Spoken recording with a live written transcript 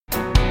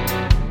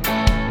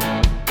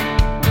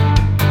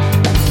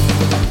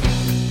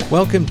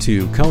Welcome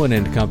to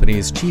Cohen &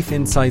 Company's Chief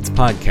Insights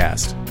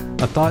Podcast,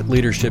 a thought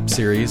leadership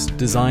series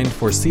designed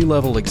for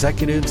C-level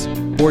executives,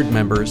 board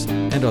members,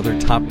 and other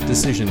top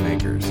decision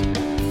makers.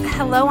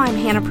 Hello, I'm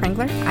Hannah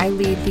Pringler. I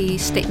lead the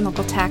state and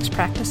local tax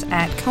practice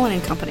at Cohen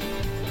 & Company.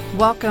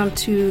 Welcome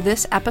to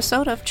this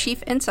episode of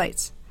Chief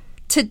Insights.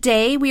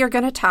 Today, we are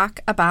going to talk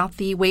about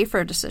the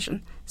Wayfair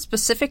decision,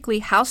 specifically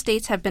how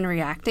states have been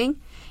reacting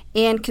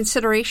and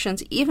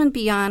considerations even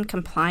beyond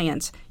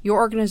compliance your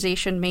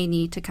organization may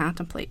need to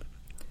contemplate.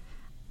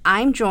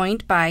 I'm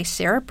joined by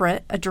Sarah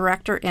Britt, a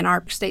director in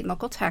our state and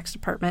local tax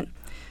department,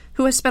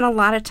 who has spent a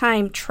lot of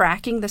time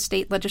tracking the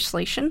state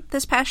legislation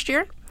this past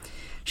year.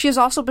 She has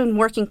also been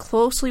working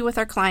closely with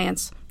our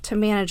clients to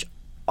manage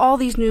all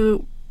these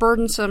new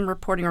burdensome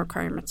reporting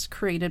requirements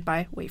created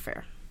by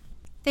Wayfair.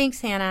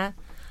 Thanks, Hannah.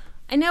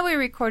 I know we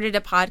recorded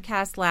a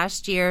podcast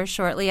last year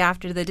shortly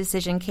after the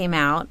decision came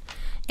out,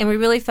 and we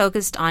really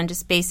focused on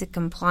just basic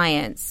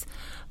compliance.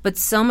 But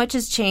so much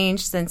has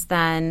changed since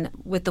then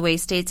with the way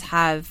states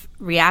have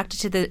reacted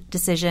to the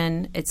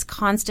decision. It's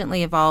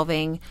constantly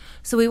evolving.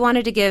 So we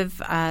wanted to give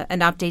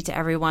an update to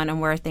everyone on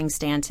where things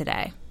stand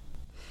today.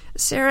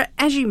 Sarah,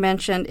 as you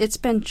mentioned, it's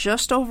been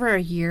just over a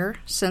year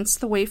since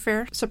the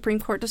Wayfair Supreme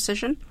Court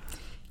decision.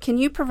 Can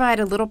you provide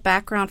a little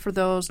background for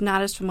those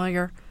not as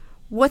familiar,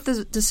 what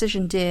the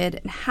decision did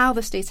and how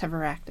the states have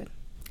reacted?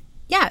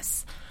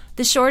 Yes.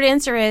 The short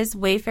answer is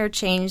Wayfair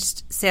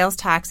changed sales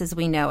tax as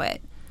we know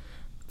it.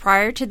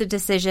 Prior to the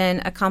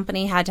decision, a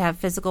company had to have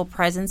physical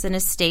presence in a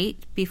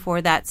state before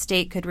that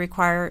state could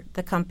require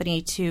the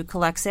company to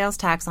collect sales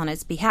tax on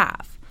its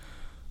behalf.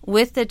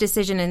 With the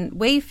decision in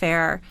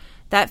Wayfair,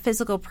 that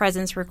physical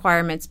presence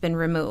requirement's been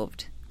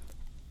removed.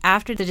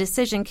 After the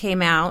decision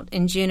came out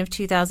in June of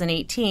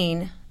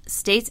 2018,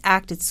 states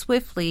acted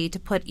swiftly to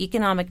put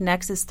economic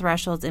nexus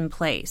thresholds in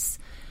place.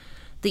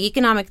 The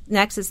economic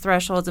nexus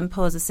thresholds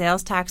impose a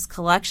sales tax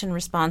collection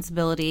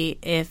responsibility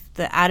if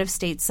the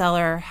out-of-state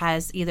seller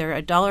has either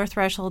a dollar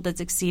threshold that's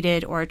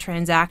exceeded or a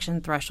transaction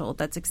threshold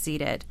that's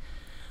exceeded.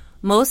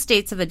 Most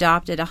states have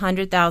adopted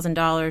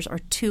 $100,000 or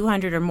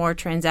 200 or more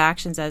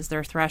transactions as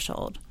their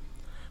threshold.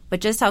 But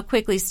just how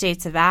quickly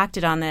states have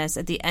acted on this,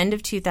 at the end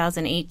of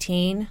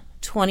 2018,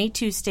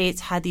 22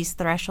 states had these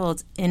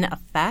thresholds in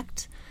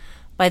effect.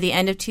 By the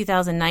end of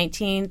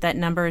 2019, that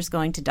number is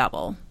going to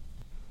double.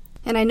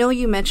 And I know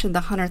you mentioned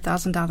the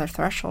 $100,000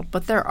 threshold,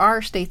 but there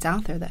are states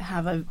out there that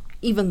have an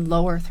even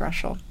lower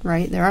threshold,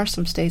 right? There are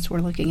some states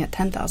we're looking at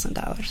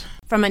 $10,000.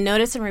 From a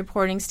notice and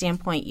reporting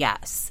standpoint,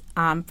 yes.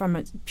 From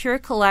a pure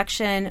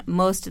collection,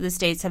 most of the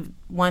states have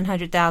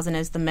 $100,000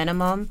 as the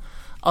minimum,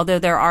 although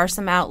there are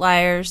some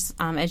outliers,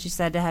 as you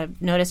said, that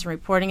have notice and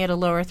reporting at a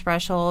lower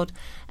threshold.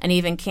 And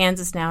even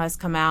Kansas now has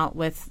come out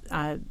with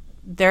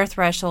their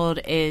threshold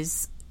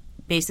is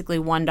basically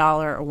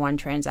 $1 or one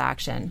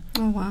transaction.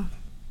 Oh, wow.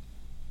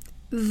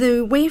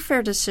 The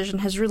Wayfair decision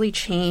has really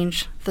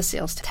changed the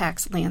sales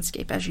tax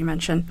landscape, as you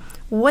mentioned.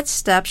 What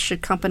steps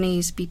should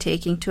companies be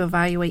taking to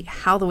evaluate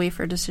how the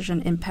Wayfair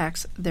decision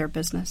impacts their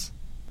business?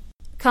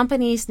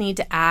 Companies need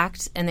to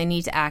act, and they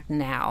need to act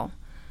now.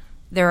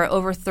 There are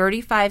over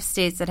 35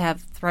 states that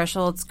have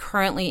thresholds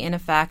currently in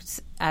effect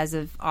as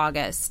of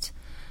August.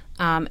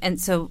 And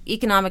so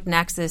economic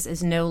nexus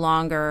is no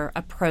longer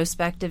a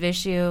prospective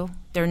issue.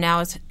 There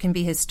now can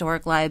be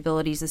historic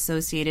liabilities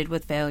associated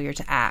with failure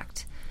to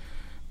act.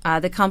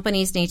 The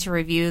companies need to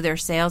review their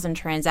sales and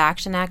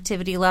transaction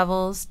activity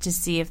levels to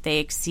see if they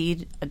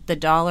exceed the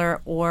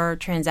dollar or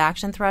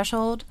transaction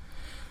threshold.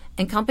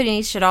 And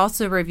companies should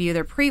also review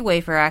their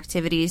pre-Wayfair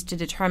activities to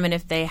determine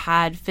if they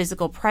had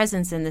physical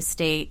presence in the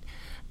state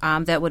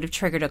that would have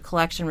triggered a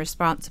collection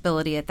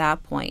responsibility at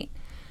that point.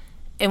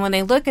 And when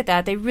they look at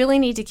that, they really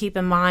need to keep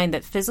in mind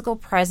that physical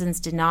presence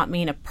did not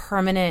mean a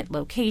permanent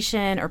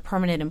location or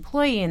permanent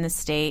employee in the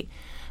state.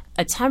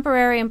 A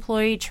temporary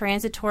employee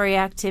transitory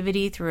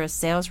activity through a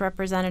sales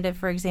representative,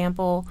 for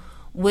example,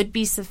 would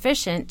be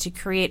sufficient to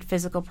create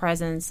physical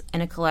presence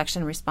and a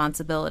collection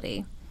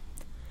responsibility.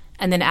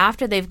 And then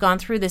after they've gone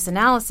through this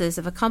analysis,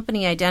 if a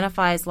company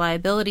identifies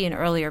liability in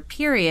earlier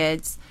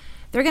periods,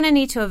 they're going to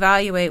need to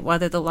evaluate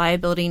whether the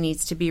liability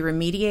needs to be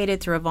remediated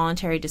through a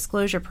voluntary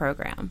disclosure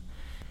program.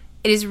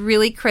 It is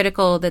really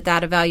critical that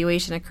that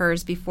evaluation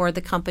occurs before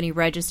the company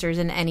registers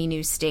in any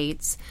new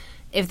states.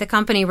 If the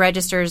company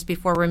registers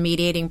before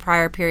remediating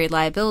prior period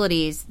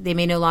liabilities, they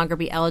may no longer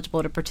be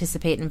eligible to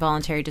participate in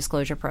voluntary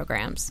disclosure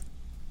programs.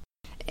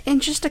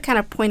 And just to kind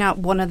of point out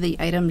one of the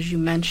items you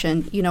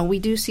mentioned, we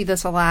do see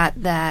this a lot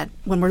that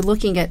when we're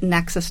looking at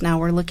Nexus now,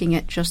 we're looking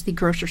at just the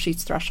gross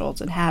receipts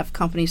thresholds and have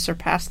companies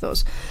surpass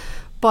those.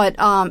 But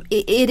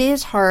it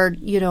is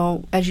hard,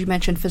 as you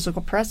mentioned,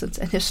 physical presence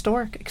and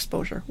historic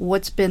exposure.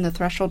 What's been the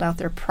threshold out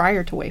there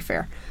prior to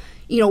Wayfair?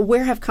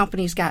 Where have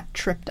companies got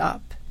tripped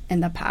up in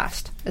the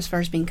past as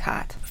far as being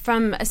caught?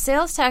 From a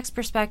sales tax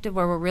perspective,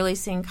 where we're really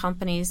seeing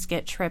companies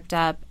get tripped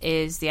up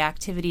is the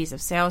activities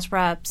of sales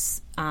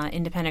reps,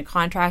 independent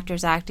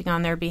contractors acting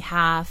on their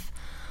behalf,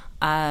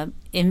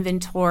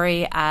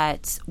 inventory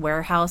at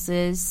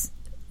warehouses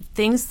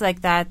things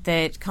like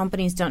that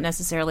companies don't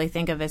necessarily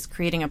think of as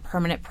creating a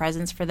permanent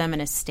presence for them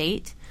in a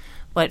state.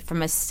 But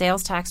from a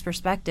sales tax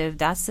perspective,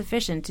 that's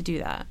sufficient to do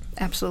that.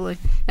 Absolutely.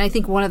 And I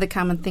think one of the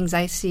common things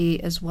I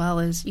see as well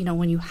is,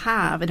 when you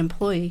have an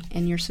employee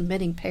and you're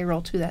submitting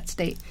payroll to that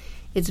state,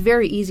 it's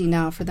very easy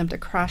now for them to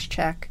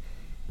cross-check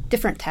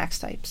different tax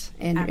types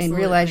and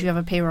realize you have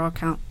a payroll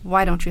account.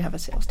 Why don't you have a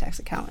sales tax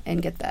account?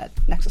 And get that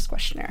Nexus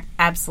questionnaire.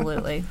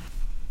 Absolutely.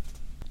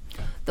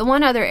 The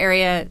one other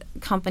area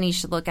companies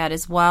should look at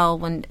as well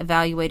when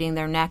evaluating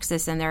their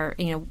Nexus and their,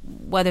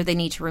 whether they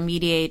need to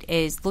remediate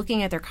is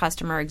looking at their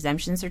customer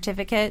exemption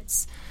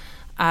certificates.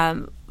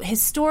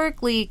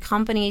 Historically,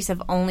 companies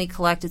have only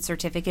collected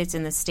certificates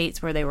in the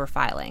states where they were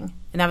filing,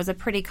 and that was a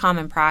pretty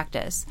common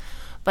practice.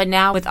 But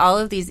now with all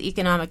of these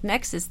economic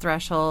nexus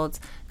thresholds,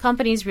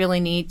 companies really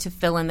need to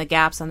fill in the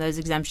gaps on those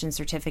exemption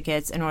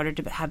certificates in order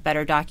to have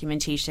better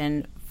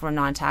documentation for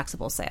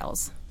non-taxable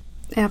sales.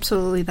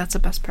 Absolutely. That's a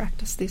best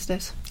practice these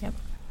days. Yep.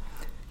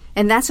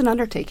 And that's an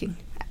undertaking.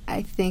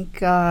 I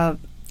think a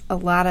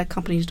lot of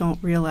companies don't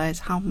realize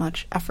how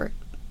much effort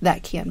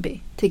that can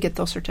be to get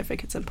those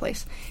certificates in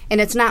place.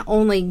 And it's not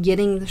only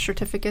getting the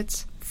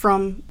certificates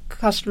from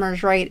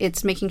customers, right?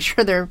 It's making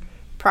sure they're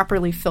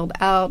properly filled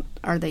out.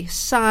 Are they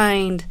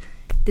signed?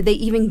 Did they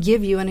even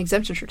give you an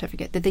exemption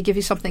certificate? Did they give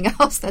you something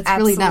else? That's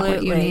Absolutely. Really not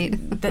what you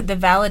need. The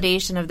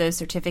validation of those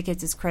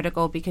certificates is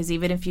critical because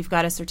even if you've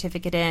got a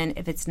certificate in,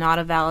 if it's not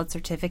a valid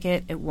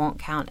certificate, it won't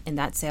count and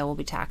that sale will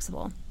be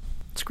taxable.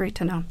 It's great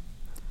to know.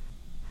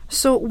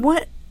 So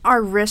what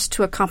are risks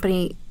to a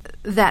company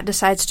that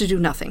decides to do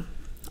nothing?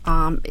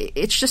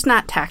 It's just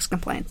not tax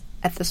compliance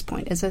at this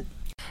point, is it?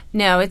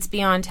 No, it's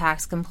beyond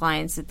tax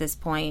compliance at this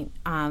point.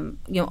 On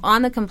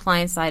the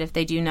compliance side, if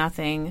they do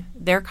nothing,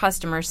 their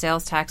customer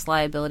sales tax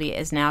liability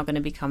is now going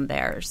to become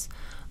theirs.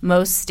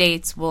 Most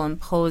states will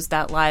impose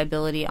that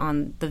liability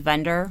on the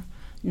vendor,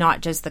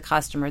 not just the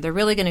customer. They're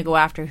really going to go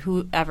after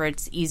whoever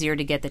it's easier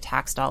to get the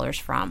tax dollars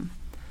from.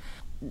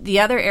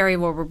 The other area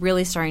where we're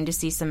really starting to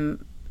see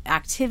some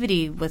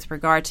activity with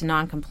regard to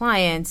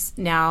noncompliance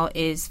now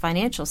is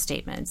financial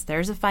statements.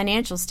 There's a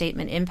financial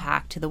statement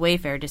impact to the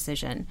Wayfair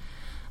decision.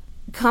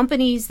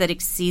 Companies that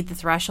exceed the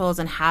thresholds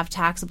and have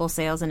taxable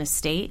sales in a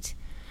state,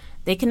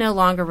 they can no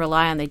longer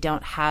rely on they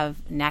don't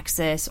have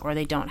Nexus or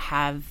they don't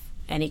have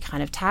any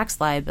kind of tax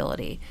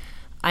liability.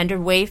 Under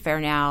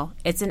Wayfair now,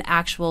 it's an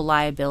actual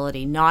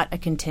liability, not a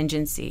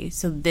contingency.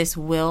 So this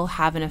will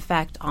have an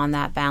effect on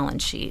that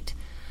balance sheet.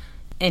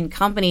 In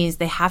companies,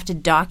 they have to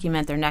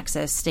document their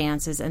Nexus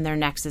stances and their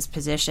Nexus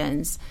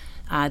positions,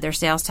 their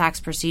sales tax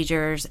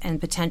procedures,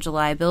 and potential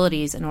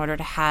liabilities in order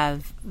to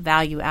have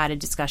value-added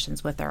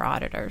discussions with their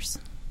auditors.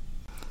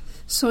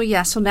 So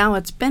now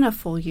it's been a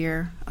full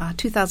year.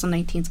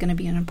 2019 is going to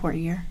be an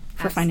important year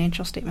for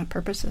financial statement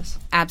purposes.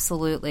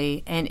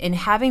 Absolutely. And in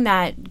having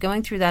that,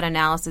 going through that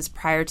analysis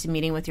prior to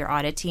meeting with your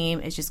audit team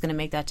is just going to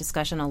make that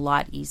discussion a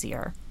lot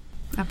easier.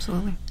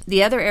 Absolutely.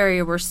 The other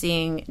area we're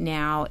seeing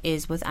now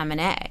is with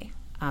M&A.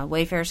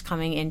 Wayfair's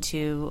coming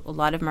into a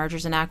lot of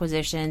mergers and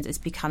acquisitions. It's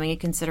becoming a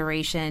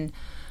consideration.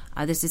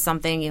 This is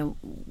something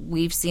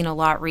we've seen a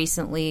lot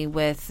recently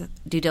with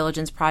due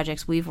diligence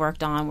projects we've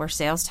worked on where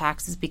sales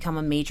tax has become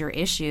a major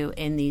issue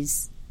in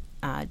these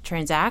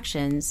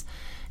transactions.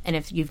 And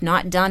if you've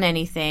not done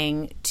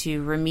anything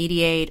to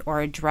remediate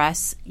or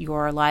address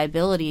your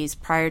liabilities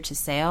prior to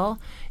sale,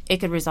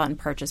 it could result in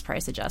purchase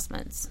price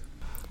adjustments.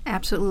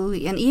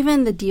 Absolutely. And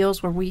even the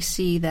deals where we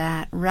see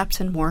that reps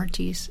and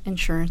warranties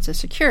insurance is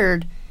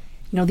secured,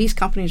 these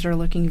companies are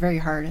looking very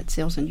hard at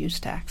sales and use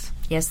tax.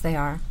 Yes, they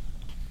are.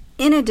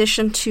 In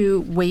addition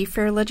to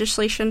Wayfair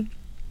legislation,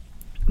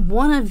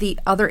 one of the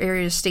other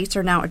areas states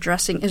are now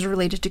addressing is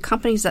related to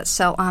companies that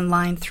sell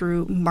online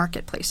through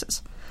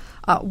marketplaces.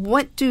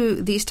 What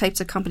do these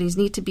types of companies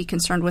need to be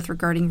concerned with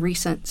regarding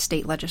recent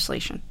state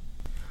legislation?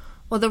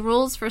 Well, the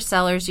rules for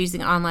sellers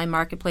using online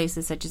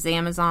marketplaces such as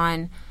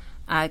Amazon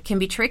can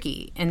be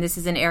tricky, and this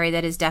is an area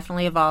that has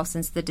definitely evolved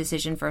since the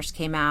decision first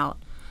came out.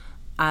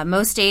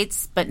 Most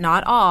states, but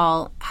not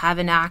all, have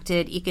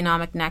enacted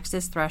economic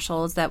nexus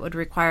thresholds that would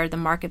require the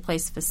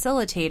marketplace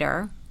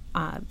facilitator,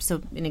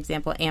 so an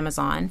example,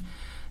 Amazon,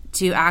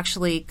 to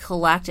actually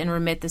collect and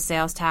remit the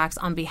sales tax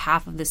on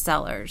behalf of the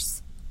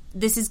sellers.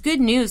 This is good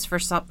news for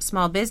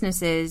small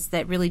businesses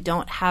that really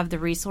don't have the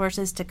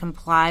resources to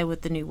comply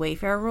with the new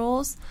Wayfair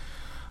rules,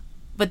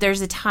 but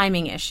there's a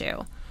timing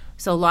issue.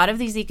 So a lot of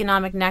these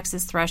economic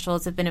nexus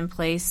thresholds have been in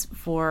place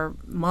for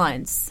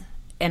months,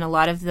 and a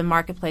lot of the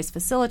marketplace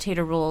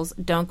facilitator rules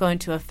don't go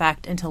into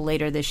effect until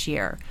later this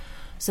year.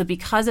 So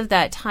because of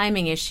that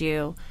timing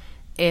issue,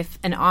 if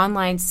an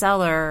online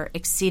seller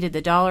exceeded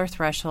the dollar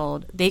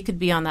threshold, they could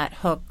be on that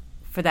hook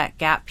for that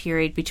gap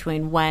period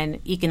between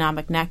when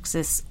economic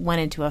nexus went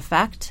into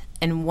effect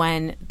and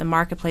when the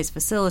marketplace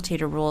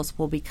facilitator rules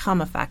will become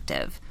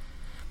effective.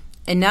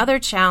 Another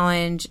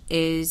challenge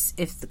is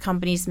if the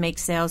companies make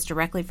sales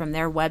directly from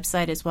their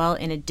website as well,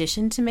 in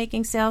addition to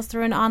making sales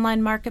through an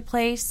online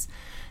marketplace,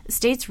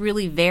 states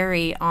really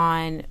vary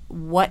on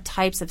what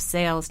types of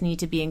sales need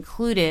to be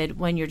included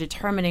when you're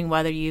determining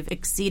whether you've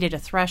exceeded a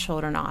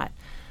threshold or not.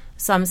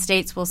 Some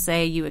states will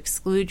say you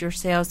exclude your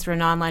sales through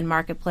an online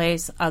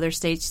marketplace. Other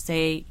states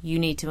say you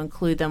need to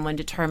include them when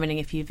determining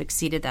if you've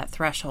exceeded that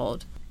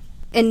threshold.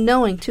 And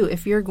knowing, too,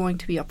 if you're going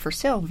to be up for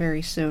sale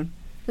very soon,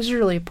 this is a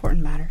really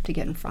important matter to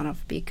get in front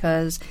of,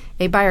 because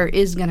a buyer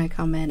is going to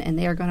come in and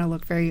they are going to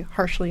look very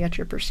harshly at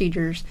your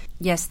procedures.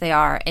 Yes, they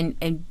are.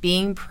 And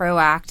being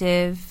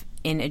proactive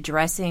in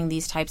addressing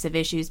these types of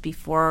issues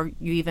before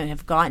you even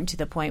have gotten to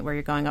the point where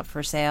you're going up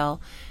for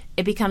sale,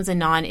 it becomes a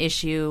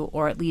non-issue,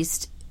 or at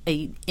least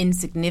an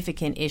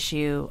insignificant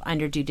issue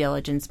under due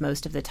diligence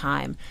most of the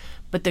time.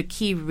 But the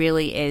key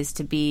really is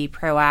to be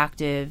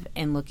proactive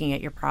in looking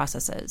at your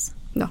processes.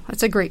 No,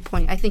 that's a great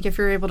point. I think if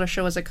you're able to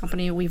show as a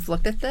company, we've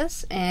looked at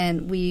this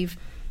and we've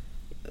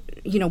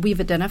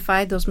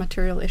identified those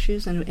material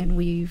issues and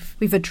we've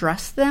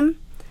addressed them,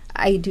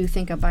 I do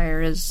think a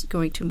buyer is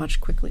going to more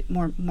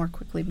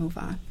quickly move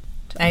on.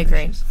 I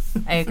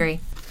agree.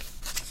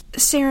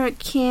 Sarah,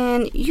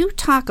 can you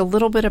talk a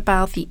little bit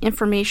about the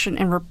information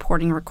and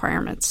reporting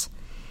requirements?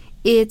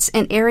 It's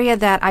an area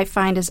that I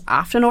find is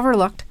often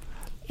overlooked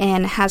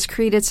and has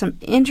created some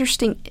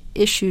interesting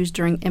issues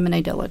during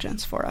M&A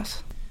diligence for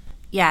us.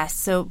 Yes.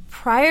 So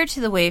prior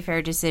to the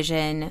Wayfair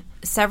decision,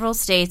 several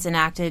states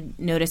enacted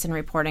notice and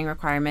reporting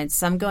requirements,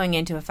 some going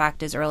into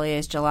effect as early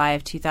as July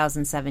of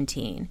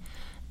 2017.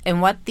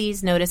 And what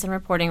these notice and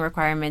reporting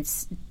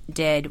requirements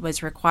did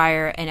was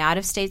require an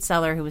out-of-state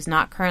seller who was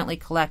not currently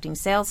collecting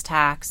sales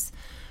tax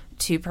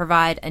to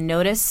provide a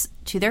notice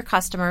to their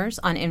customers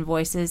on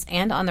invoices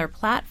and on their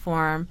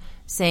platform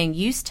saying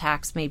use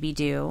tax may be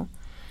due.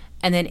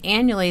 And then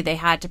annually, they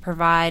had to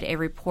provide a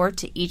report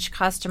to each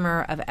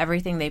customer of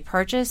everything they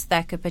purchased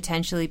that could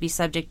potentially be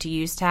subject to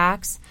use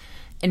tax.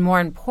 And more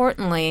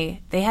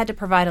importantly, they had to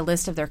provide a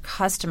list of their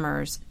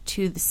customers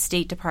to the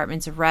state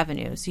departments of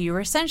revenue. So you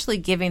were essentially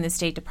giving the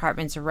state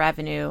departments of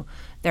revenue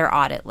their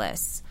audit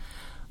lists.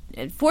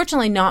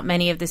 Fortunately, not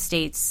many of the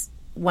states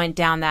went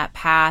down that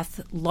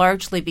path,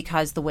 largely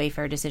because the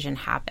Wayfair decision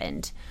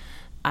happened.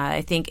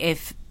 I think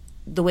if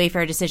the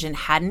Wayfair decision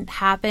hadn't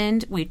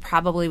happened, we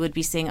probably would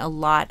be seeing a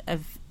lot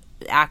of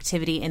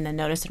activity in the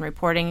notice and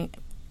reporting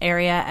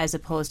area as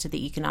opposed to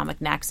the economic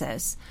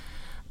nexus.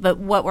 But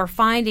what we're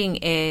finding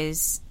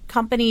is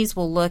companies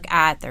will look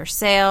at their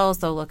sales,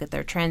 they'll look at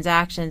their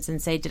transactions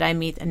and say, did I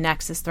meet a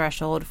nexus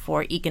threshold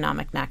for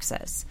economic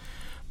nexus?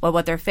 But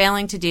what they're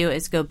failing to do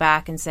is go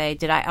back and say,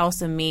 did I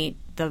also meet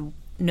the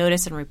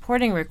notice and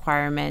reporting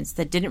requirements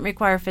that didn't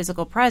require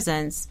physical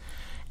presence?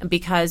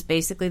 Because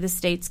basically the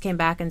states came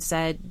back and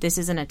said, this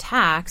isn't a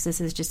tax, this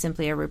is just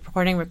simply a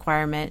reporting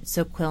requirement,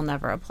 so CWIL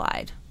never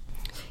applied.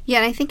 Yeah,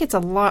 and I think it's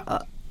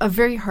a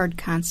very hard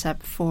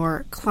concept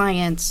for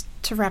clients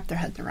to wrap their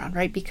heads around,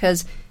 right?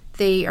 Because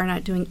they are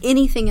not doing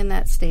anything in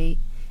that state,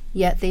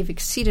 yet they've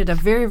exceeded a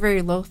very,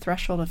 very low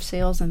threshold of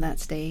sales in that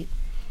state,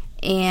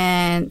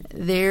 and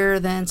they're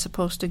then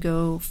supposed to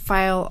go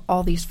file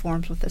all these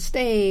forms with the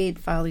state,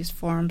 file these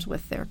forms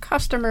with their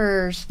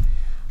customers.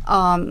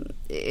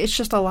 It's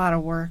just a lot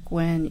of work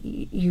when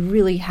you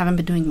really haven't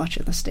been doing much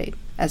in the state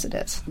as it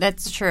is.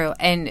 That's true.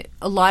 And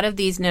a lot of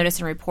these notice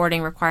and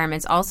reporting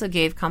requirements also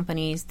gave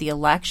companies the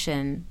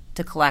election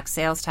to collect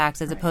sales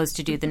tax as opposed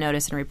to do the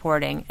notice and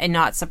reporting. And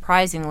not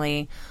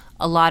surprisingly,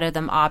 a lot of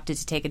them opted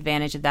to take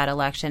advantage of that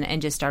election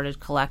and just started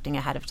collecting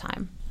ahead of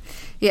time.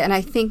 Yeah, and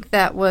I think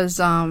that was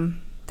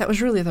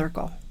really their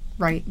goal,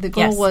 right? The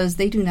goal was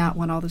they do not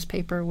want all this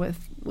paper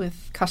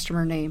with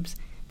customer names.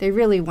 They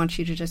really want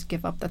you to just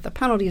give up, that the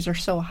penalties are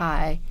so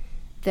high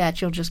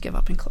that you'll just give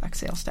up and collect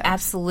sales tax.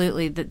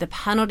 Absolutely. The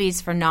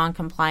penalties for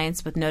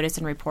noncompliance with notice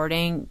and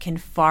reporting can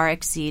far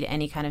exceed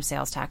any kind of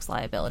sales tax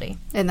liability.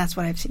 And that's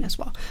what I've seen as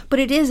well. But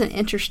it is an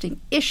interesting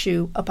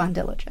issue upon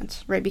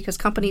diligence, right? Because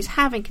companies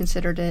haven't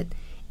considered it,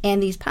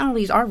 and these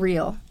penalties are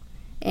real,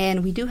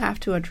 and we do have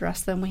to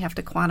address them. We have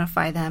to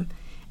quantify them.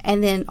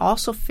 And then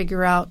also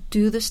figure out,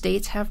 do the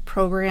states have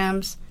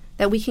programs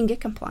that we can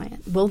get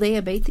compliant? Will they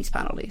abate these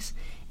penalties?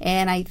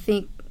 And I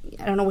think,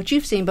 I don't know what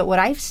you've seen, but what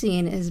I've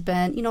seen has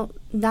been,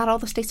 not all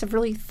the states have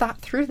really thought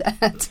through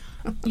that.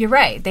 You're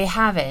right. They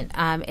haven't.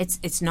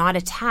 It's not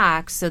a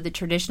tax, so the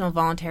traditional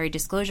voluntary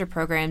disclosure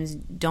programs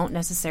don't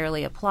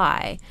necessarily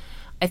apply.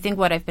 I think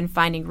what I've been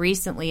finding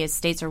recently is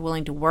states are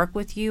willing to work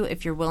with you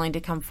if you're willing to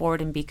come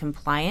forward and be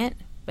compliant.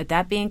 But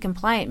that being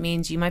compliant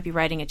means you might be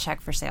writing a check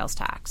for sales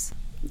tax.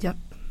 Yep.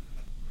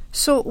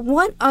 So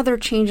what other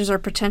changes are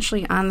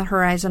potentially on the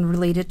horizon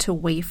related to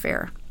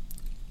Wayfair?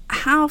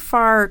 How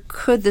far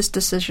could this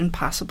decision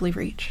possibly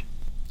reach?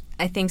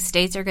 I think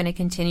states are going to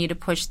continue to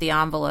push the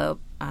envelope.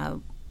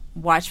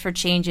 Watch for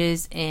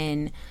changes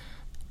in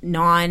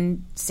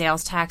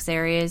non-sales tax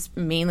areas,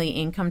 mainly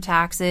income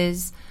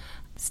taxes.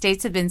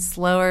 States have been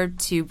slower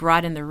to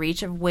broaden the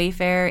reach of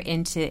Wayfair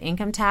into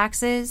income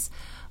taxes,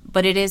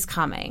 but it is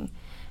coming.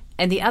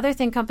 And the other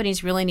thing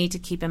companies really need to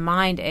keep in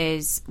mind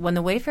is when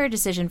the Wayfair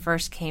decision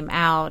first came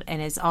out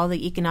and as all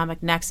the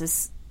economic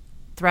nexus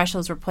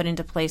thresholds were put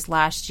into place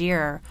last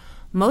year,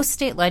 most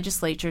state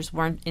legislatures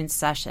weren't in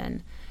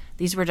session.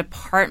 These were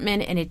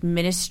department and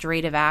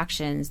administrative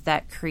actions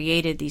that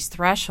created these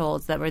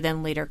thresholds that were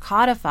then later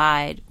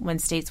codified when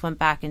states went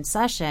back in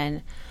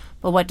session.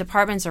 But what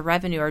departments of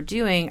revenue are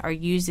doing are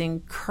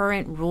using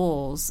current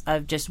rules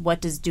of just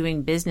what does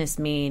doing business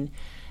mean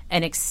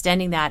and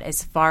extending that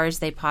as far as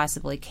they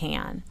possibly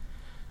can.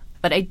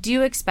 But I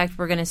do expect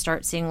we're going to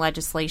start seeing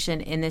legislation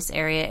in this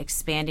area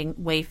expanding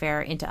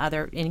Wayfair into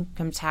other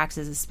income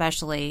taxes,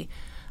 especially.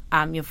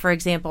 For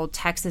example,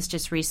 Texas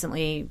just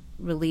recently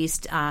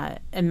released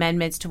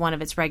amendments to one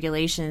of its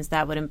regulations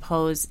that would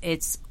impose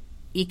its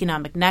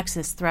economic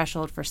nexus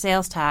threshold for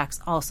sales tax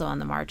also on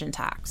the margin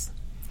tax.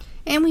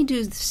 And we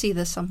do see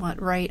this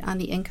somewhat right on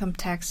the income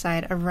tax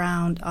side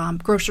around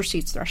gross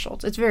receipts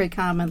thresholds. It's very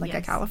common, like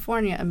in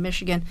California and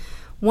Michigan,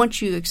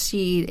 once you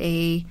exceed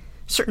a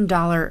certain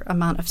dollar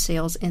amount of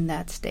sales in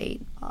that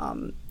state,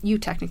 you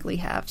technically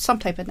have some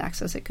type of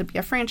nexus. It could be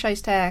a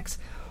franchise tax,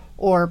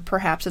 or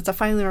perhaps it's a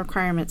filing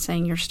requirement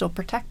saying you're still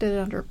protected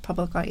under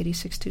Public Law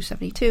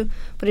 86-272,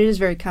 but it is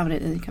very common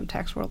in the income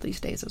tax world these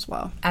days as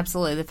well.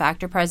 Absolutely. The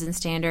factor present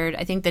standard.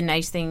 I think the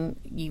nice thing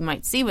you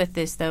might see with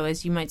this, though,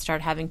 is you might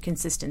start having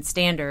consistent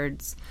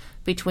standards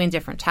between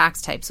different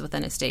tax types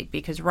within a state,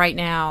 because right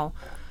now,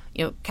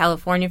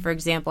 California, for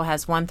example,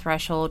 has one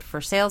threshold for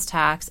sales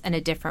tax and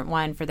a different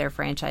one for their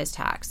franchise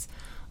tax.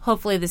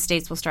 Hopefully the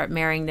states will start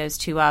marrying those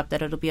two up,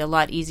 that it'll be a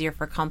lot easier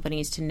for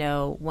companies to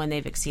know when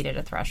they've exceeded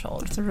a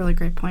threshold. That's a really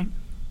great point.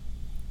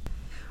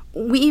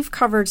 We've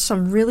covered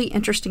some really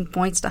interesting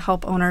points to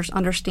help owners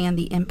understand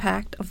the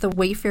impact of the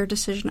Wayfair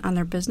decision on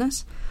their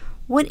business.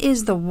 What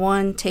is the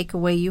one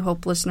takeaway you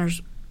hope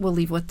listeners will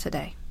leave with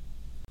today?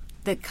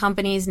 That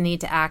companies need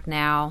to act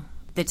now.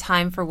 The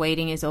time for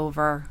waiting is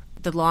over.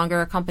 The longer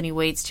a company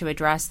waits to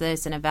address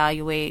this and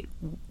evaluate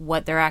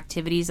what their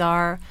activities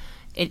are,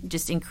 it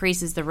just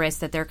increases the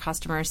risk that their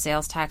customer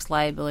sales tax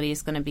liability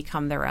is going to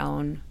become their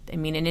own. I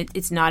mean, and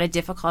it's not a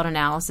difficult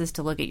analysis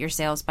to look at your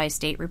sales by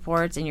state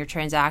reports and your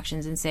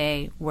transactions and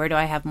say, where do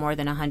I have more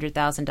than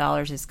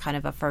 $100,000 is kind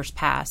of a first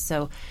pass.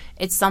 So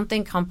it's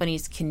something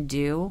companies can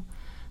do,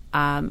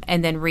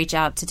 and then reach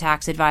out to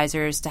tax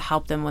advisors to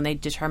help them when they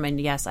determine,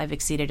 yes, I've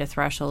exceeded a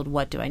threshold.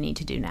 What do I need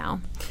to do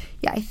now?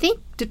 Yeah, I think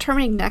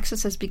determining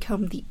nexus has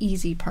become the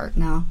easy part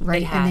now,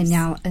 right? It has.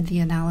 In the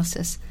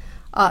analysis.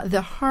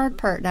 The hard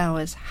part now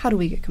is how do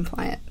we get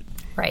compliant?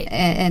 Right.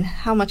 And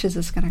how much is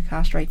this going to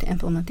cost, right, to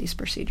implement these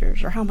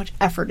procedures, or how much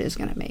effort is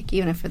going to make,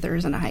 even if there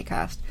isn't a high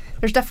cost?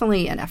 There's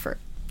definitely an effort.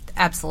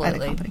 Absolutely. By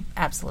the company.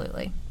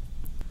 Absolutely.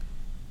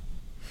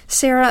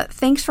 Sarah,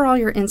 thanks for all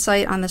your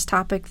insight on this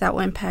topic that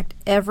will impact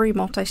every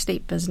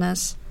multi-state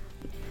business.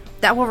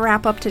 That will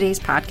wrap up today's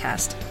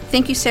podcast.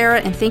 Thank you, Sarah,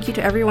 and thank you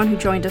to everyone who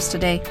joined us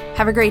today.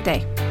 Have a great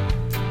day.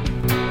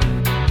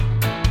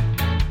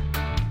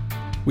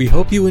 We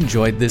hope you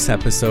enjoyed this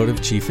episode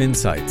of Chief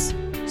Insights.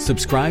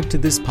 Subscribe to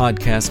this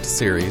podcast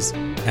series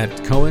at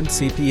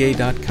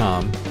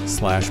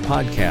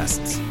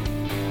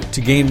cohencpa.com/podcasts. To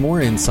gain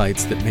more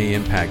insights that may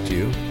impact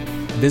you,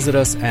 visit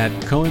us at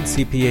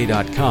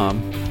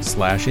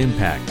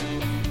cohencpa.com/impact.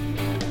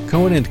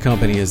 Cohen &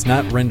 Company is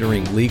not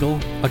rendering legal,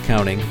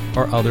 accounting,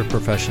 or other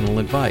professional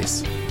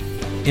advice.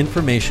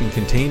 Information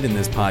contained in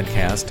this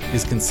podcast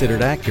is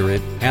considered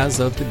accurate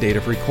as of the date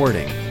of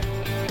recording.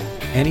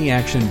 Any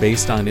action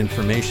based on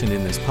information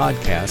in this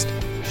podcast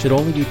should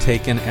only be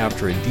taken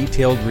after a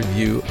detailed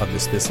review of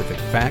the specific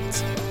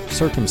facts,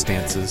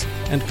 circumstances,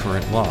 and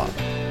current law.